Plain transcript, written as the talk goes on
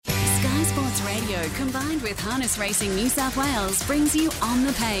Radio combined with Harness Racing New South Wales brings you On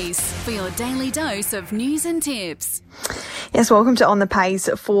the Pace for your daily dose of news and tips. Yes, welcome to On the Pace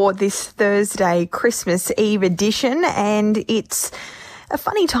for this Thursday Christmas Eve edition, and it's a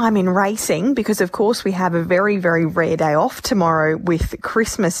funny time in racing because, of course, we have a very, very rare day off tomorrow with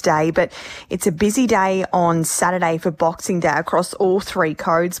Christmas Day, but it's a busy day on Saturday for Boxing Day across all three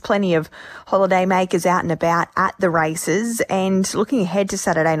codes. Plenty of holiday makers out and about at the races, and looking ahead to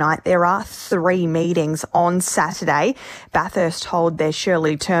Saturday night, there are three meetings on Saturday. Bathurst hold their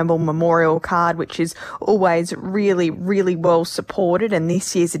Shirley Turnbull Memorial Card, which is always really, really well supported, and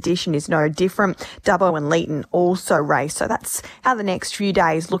this year's edition is no different. Dubbo and Leeton also race, so that's how the next few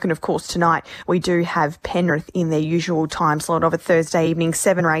days look. And of course tonight we do have Penrith in their usual time slot of a Thursday evening.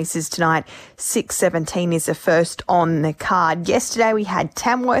 7 races tonight. 6:17 is the first on the card. Yesterday we had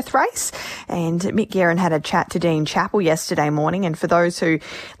Tamworth race, and Mick Guerin had a chat to Dean Chappell yesterday morning, and for those who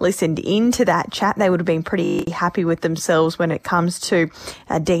listened into that chat, they would have been pretty happy with themselves when it comes to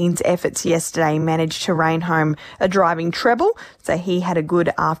Dean's efforts yesterday. He managed to rein home a driving treble, so he had a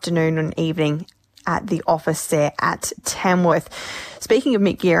good afternoon and evening at the office there at Tamworth. Speaking of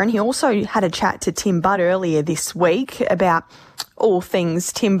Mick Guerin, he also had a chat to Tim Butt earlier this week about all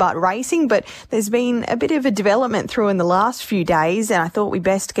things Tim Butt racing, but there's been a bit of a development through in the last few days, and I thought we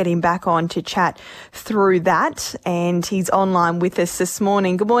best get him back on to chat through that, and he's online with us this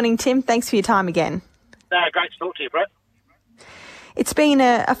morning. Good morning, Tim. Thanks for your time again. Great to talk to you, Brett. It's been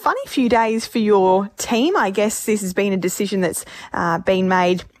a funny few days for your team. I guess this has been a decision that's been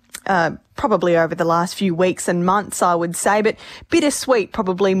made probably over the last few weeks and months, I would say, but bittersweet,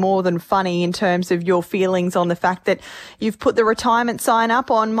 probably more than funny in terms of your feelings on the fact that you've put the retirement sign up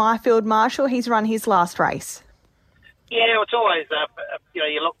on Myfield Marshall. He's run his last race. Yeah, it's always,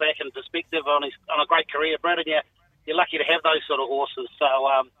 you look back in perspective on a great career, Brett, and you're lucky to have those sort of horses. So,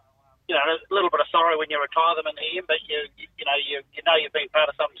 a little bit of sorrow when you retire them in the end, but you know you've been part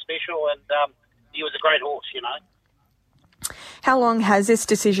of something special, and he was a great horse, How long has this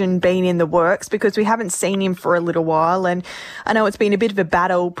decision been in the works? Because we haven't seen him for a little while, and I know it's been a bit of a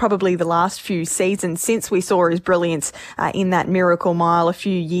battle probably the last few seasons since we saw his brilliance in that Miracle Mile a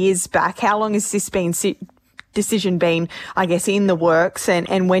few years back. How long has this decision been, I guess, in the works,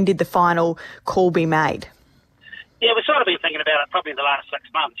 and when did the final call be made? Yeah, we've sort of been thinking about it probably the last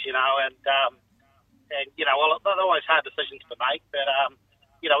 6 months, and they're always hard decisions to make, but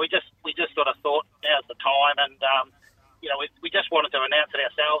we just sort of thought now's the time, and we just wanted to announce it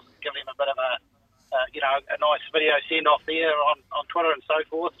ourselves and give him a bit of a nice video send-off there on Twitter and so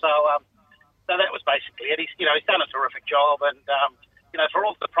forth. So that was basically it. He's done a terrific job, and, for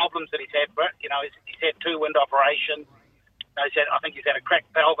all the problems that he's had, Brett, he's had 2 wind operations. I think he's had a cracked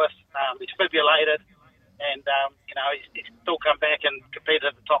pelvis, he's fibulated, and, he's still come back and competed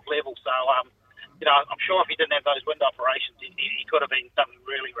at the top level. So, I'm sure if he didn't have those wind operations, he could have been something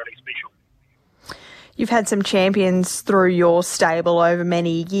really, really special. You've had some champions through your stable over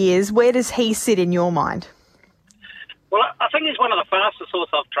many years. Where does he sit in your mind? Well, I think he's one of the fastest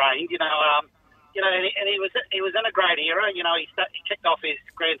horses I've trained, and he was in a great era. He kicked off his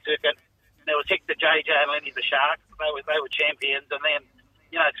Grand Circuit, and there was Hector JJ and Lenny the Shark. They were champions, and then,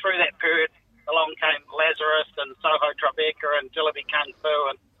 through that period, along came Lazarus and Soho Tribeca and Jillaby Kung Fu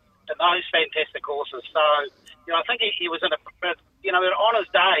and those fantastic horses. So, I think he was on his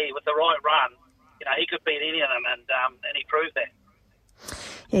day with the right run. He could beat any of them, and he proved that.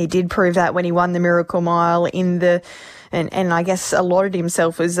 Yeah, he did prove that when he won the Miracle Mile and I guess allotted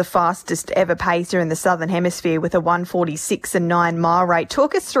himself as the fastest ever pacer in the Southern Hemisphere with a 1:46 and 9 mile rate.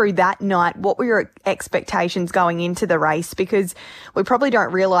 Talk us through that night. What were your expectations going into the race? Because we probably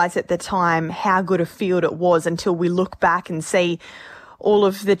don't realise at the time how good a field it was until we look back and see all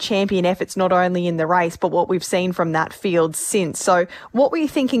of the champion efforts, not only in the race, but what we've seen from that field since. So what were you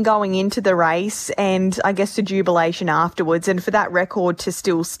thinking going into the race, and I guess the jubilation afterwards, and for that record to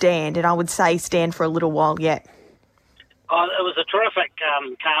still stand, and I would say stand for a little while yet? Oh, it was a terrific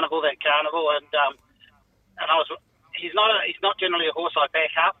carnival, and he's not generally a horse I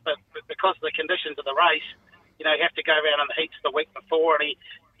back up, but because of the conditions of the race, you have to go around in the heats the week before, and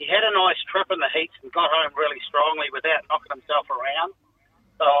he had a nice trip in the heats and got home really strongly without knocking himself around.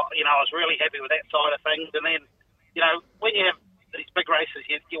 So, I was really happy with that side of things. And then, when you have these big races,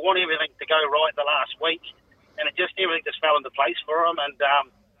 you want everything to go right the last week, and everything just fell into place for him. And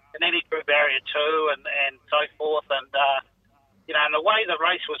then he drew barrier 2 and so forth. And, and the way the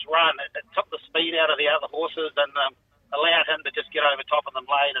race was run, it took the speed out of the other horses and allowed him to just get over top of them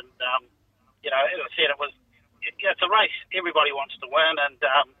late. And, as I said, it's a race everybody wants to win, and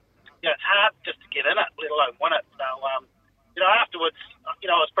it's hard just to get in it, let alone win it. So, afterwards,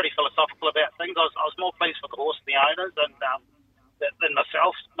 I was pretty philosophical about things.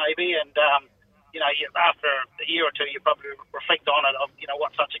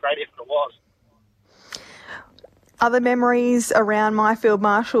 other memories around Myfield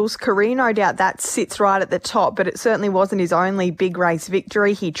Marshall's career? No doubt that sits right at the top, but it certainly wasn't his only big race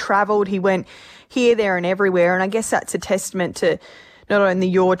victory. He travelled, he went here, there and everywhere, and I guess that's a testament to not only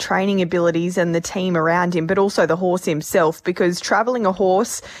your training abilities and the team around him, but also the horse himself, because travelling a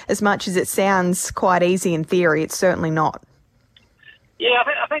horse, as much as it sounds quite easy in theory, it's certainly not. Yeah,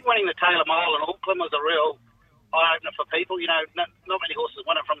 I think winning the Taylor Mile in Auckland was a real eye-opener for people. You know, not many horses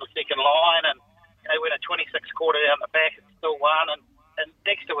win it from the second line, and they went a 26 quarter down the back and still won. And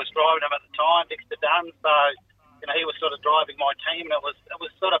Dexter was driving him at the time, Dexter Dunn. So, you know, he was sort of driving my team, and it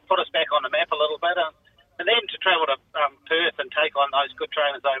was sort of put us back on the map a little bit. And then to travel to Perth and take on those good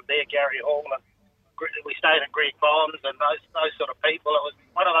trainers over there, Gary Hall, and we stayed at Greg Bonds and those sort of people. It was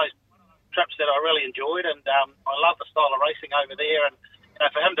one of those trips that I really enjoyed, and I love the style of racing over there. And you know,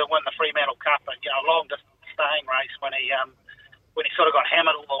 for him to win the Fremantle Cup, a long distance staying race when he sort of got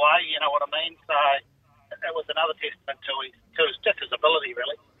hammered all the way, you know what I mean? So it was another testament to his ability,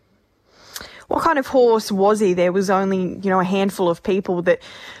 really. What kind of horse was he? There was only, a handful of people that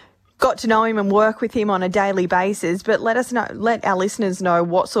got to know him and work with him on a daily basis, but let our listeners know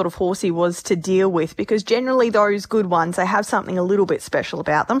what sort of horse he was to deal with, because generally those good ones, they have something a little bit special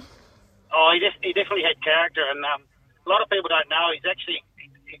about them. Oh, he definitely had character, and a lot of people don't know he's actually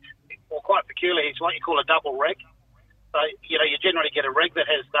quite peculiar. He's what you call a double rig. So, you generally get a rig that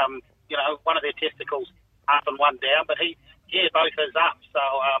has, one of their testicles up and one down, but he had both his up. So,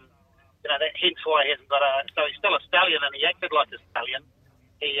 hence why he hasn't got so he's still a stallion, and he acted like a stallion.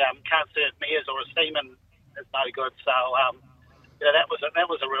 He can't serve mares, or his semen is no good. So, that was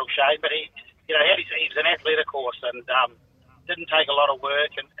a real shame. But he was an athletic horse, and didn't take a lot of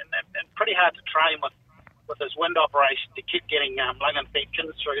work, and pretty hard to train with his wind operation. To keep getting lung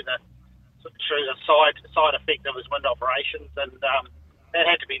infections through the side effect of his wind operations, and that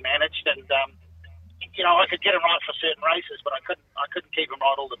had to be managed. And I could get him right for certain races, but I couldn't keep him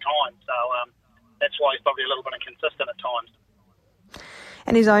right all the time. So that's why he's probably a little bit inconsistent at times.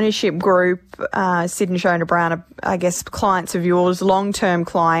 And his ownership group, Sid and Shona Brown, are, I guess, clients of yours, long-term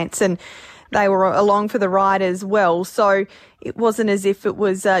clients, and they were along for the ride as well. So it wasn't as if it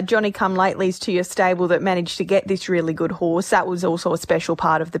was Johnny come latelys to your stable that managed to get this really good horse. That was also a special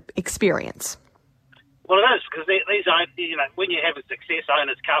part of the experience. Well, it is, because these owners, when you have a success,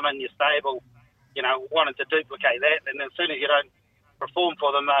 owners come in your stable, wanting to duplicate that, and as soon as you don't perform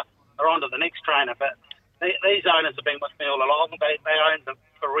for them, they're on to the next trainer. But these owners have been with me all along. They own them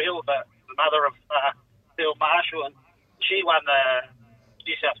for real. The mother of Bill Marshall, and she won the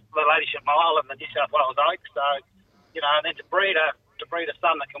Ladyship Mile and the New South Wales Oaks. So, and then to breed a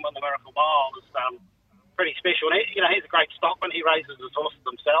son that can win the Miracle Mile is pretty special. And he's a great stockman. He raises his horses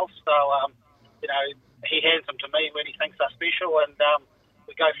himself. So, he hands them to me when he thinks they're special, and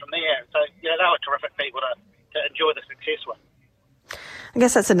we go from there. So, they were terrific people to enjoy the success with. I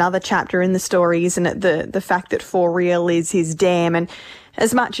guess that's another chapter in the story, isn't it? The fact that For Real is his dam, and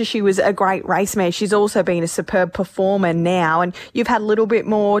as much as she was a great race mare, she's also been a superb performer now, and you've had a little bit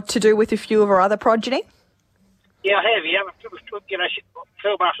more to do with a few of her other progeny? Yeah, I have. Yeah,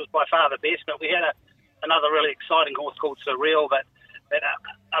 Phil Marshall's by far the best, but we had another really exciting horse called Surreal that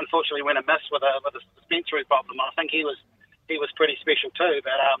unfortunately went amiss with a suspensory problem. I think he was pretty special too,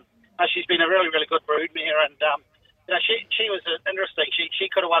 but she's been a really, really good brood mare, and she was interesting. She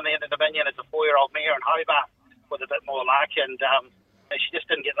could have won the Inter-Dominion as a 4-year-old mare in Hobart with a bit more luck, and she just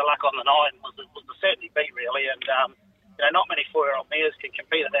didn't get the luck on the night. It was a certainty beat, really, and not many 4-year-old mares can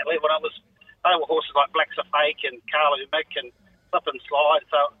compete at that level. And they were horses like Black Fake and Carlu Mick and Slip and Slide,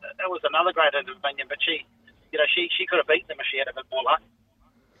 so that was another great Inter-Dominion, but she could have beaten them if she had a bit more luck.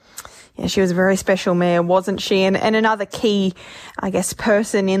 Yeah, she was a very special mare, wasn't she? And another key, I guess,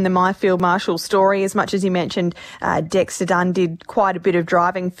 person in the Myfield Marshall story, as much as you mentioned, Dexter Dunn did quite a bit of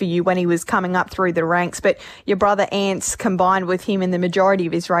driving for you when he was coming up through the ranks, but your brother Ants combined with him in the majority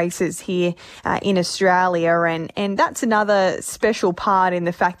of his races here in Australia, and that's another special part in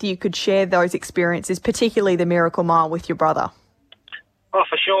the fact that you could share those experiences, particularly the Miracle Mile, with your brother. Oh,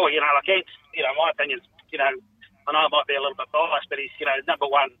 for sure. Like Ants, my opinion's, I know it might be a little bit biased, but he's, number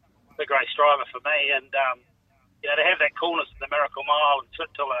one big race driver for me, and to have that coolness in the Miracle Mile and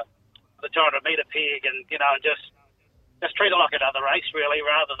sit till the 200 metre peg, and just treat it like another race, really,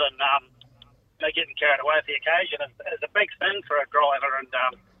 rather than getting carried away with the occasion is a big thing for a driver. And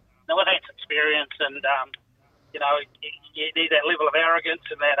with that experience, and you need that level of arrogance,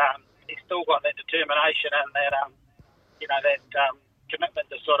 and that he's still got that determination and that that commitment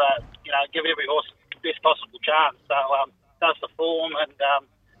to sort of give every horse the best possible chance. So does the form, and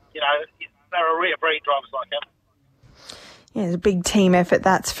they're a rare breed, drivers like him. Yeah, it's a big team effort,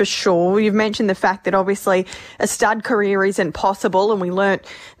 that's for sure. You've mentioned the fact that obviously a stud career isn't possible, and we learnt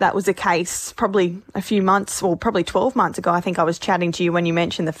that was the case probably a few months, or probably 12 months ago. I think I was chatting to you when you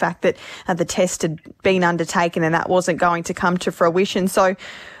mentioned the fact that the test had been undertaken and that wasn't going to come to fruition. So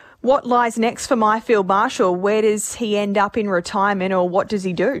what lies next for Myfield Marshall? Where does he end up in retirement, or what does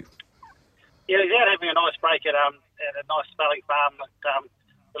he do? Yeah, he's out having a nice break at a nice spelling farm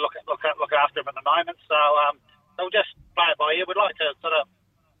that look after him at the moment. So we'll just play it by ear. We'd like to sort of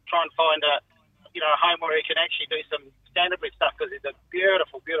try and find a home where he can actually do some standard bred stuff, because he's a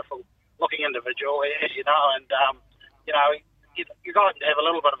beautiful, beautiful looking individual, as you know. And you guys can have a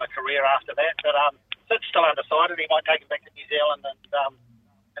little bit of a career after that. But Sid's still undecided. He might take him back to New Zealand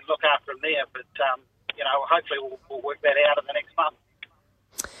and look after him there. But hopefully we'll work that out in the next month.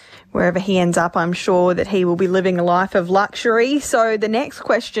 Wherever he ends up, I'm sure that he will be living a life of luxury. So the next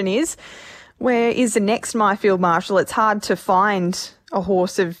question is, where is the next Myfield Marshall? It's hard to find a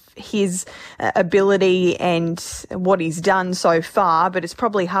horse of his ability and what he's done so far, but it's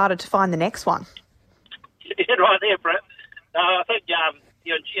probably harder to find the next one. Yeah, right there, Brett. I think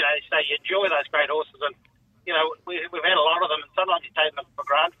you enjoy those great horses, and we've had a lot of them, and sometimes you take them for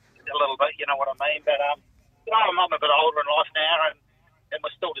granted a little bit. You know what I mean? But I'm a bit older in life now, and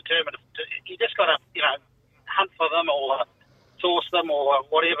we're still determined. You just got to hunt for them, or source them, or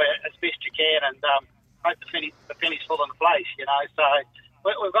whatever as best you can, and hope the pennies fall into place. So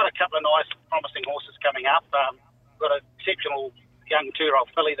we've got a couple of nice, promising horses coming up. We've got an exceptional young 2-year-old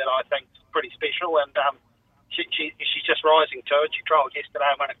filly that I think is pretty special, and she's just rising to it. She trialled yesterday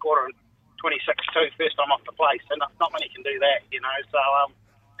and won a quarter in 26.2, first time off the place, and not many can do that. So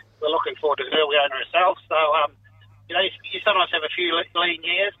we're looking forward to her. We own her ourselves, so you sometimes have a few lean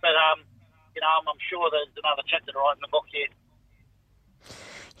years, but I'm sure there's another chapter to write in the book yet.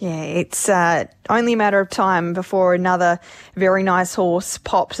 Yeah, it's only a matter of time before another very nice horse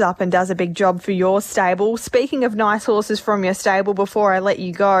pops up and does a big job for your stable. Speaking of nice horses from your stable, before I let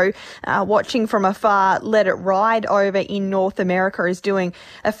you go, watching from afar, Let It Ride over in North America is doing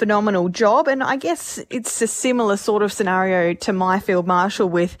a phenomenal job. And I guess it's a similar sort of scenario to Myfield Marshall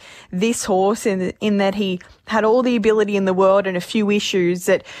with this horse in that he had all the ability in the world and a few issues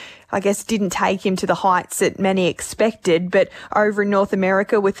that I guess didn't take him to the heights that many expected, but over in North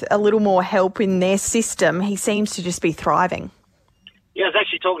America with a little more help in their system, he seems to just be thriving. Yeah, I was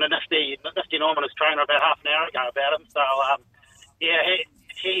actually talking to Nifty Norman, his trainer, about half an hour ago about him. So,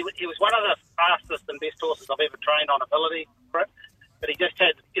 he was one of the fastest and best horses I've ever trained on ability, but he just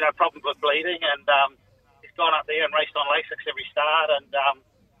had, problems with bleeding, and he's gone up there and raced on Lasix every start, and I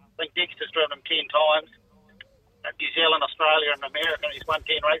think Dexter's driven him 10 times. New Zealand, Australia and America, and he's won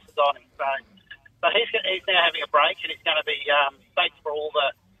 10 races on him. So he's now having a break, and he's going to be staked for all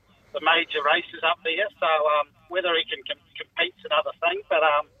the major races up there. So whether he can compete's another thing, but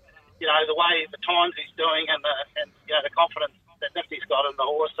the way the times he's doing and the confidence that Nifty's got in the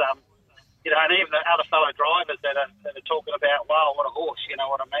horse, and even the other fellow drivers that are talking about, wow, what a horse, you know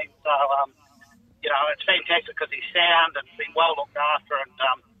what I mean? So it's fantastic because he's sound and been well looked after, and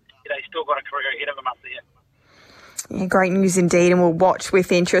he's still got a career ahead of him up there. Yeah, great news indeed, and we'll watch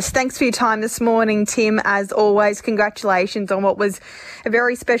with interest. Thanks for your time this morning, Tim. As always, congratulations on what was a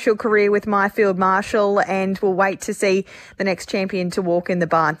very special career with Myfield Marshall, and we'll wait to see the next champion to walk in the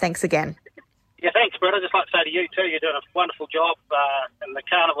barn. Thanks again. Yeah, thanks, Brett. I'd just like to say to you too, you're doing a wonderful job in the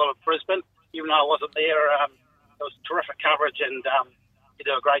Carnival of Brisbane. Even though I wasn't there, it was terrific coverage, and you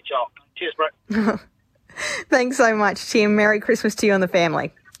do a great job. Cheers, Brett. Thanks so much, Tim. Merry Christmas to you and the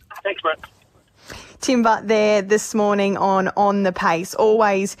family. Thanks, Brett. Tim Butt there this morning on the Pace,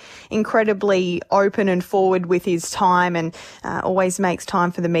 always incredibly open and forward with his time, and always makes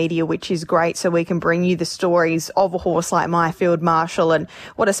time for the media, which is great, so we can bring you the stories of a horse like Myfield Marshall, and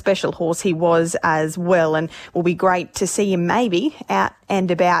what a special horse he was as well. And will be great to see him maybe out and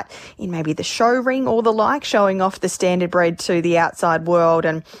about in maybe the show ring or the like, showing off the standard bred to the outside world.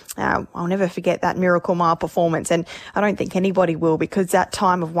 And I'll never forget that Miracle Mile performance, and I don't think anybody will, because that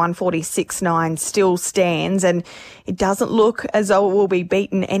time of 1:46.9 still stands, and it doesn't look as though it will be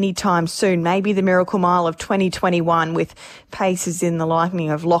beaten anytime soon. Maybe the Miracle Mile of 2021 with paces in the liking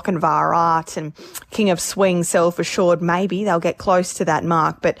of Lochinvar Art and King of Swing, Self Assured. Maybe they'll get close to that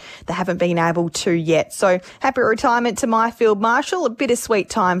mark, but they haven't been able to yet. So happy retirement to Myfield Marshall. A bittersweet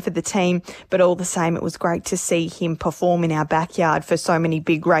time for the team, but all the same, it was great to see him perform in our backyard for so many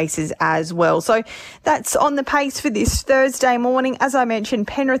big races as well. So that's on the Pace for this Thursday morning. As I mentioned,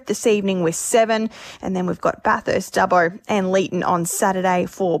 Penrith this evening with 7. And then we've got Bathurst, Dubbo and Leeton on Saturday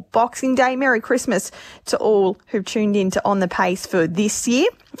for Boxing Day. Merry Christmas to all who've tuned in to On the Pace for this year.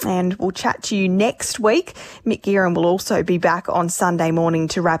 And we'll chat to you next week. Mick Guerin will also be back on Sunday morning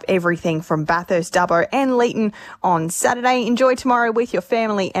to wrap everything from Bathurst, Dubbo and Leeton on Saturday. Enjoy tomorrow with your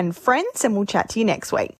family and friends, and we'll chat to you next week.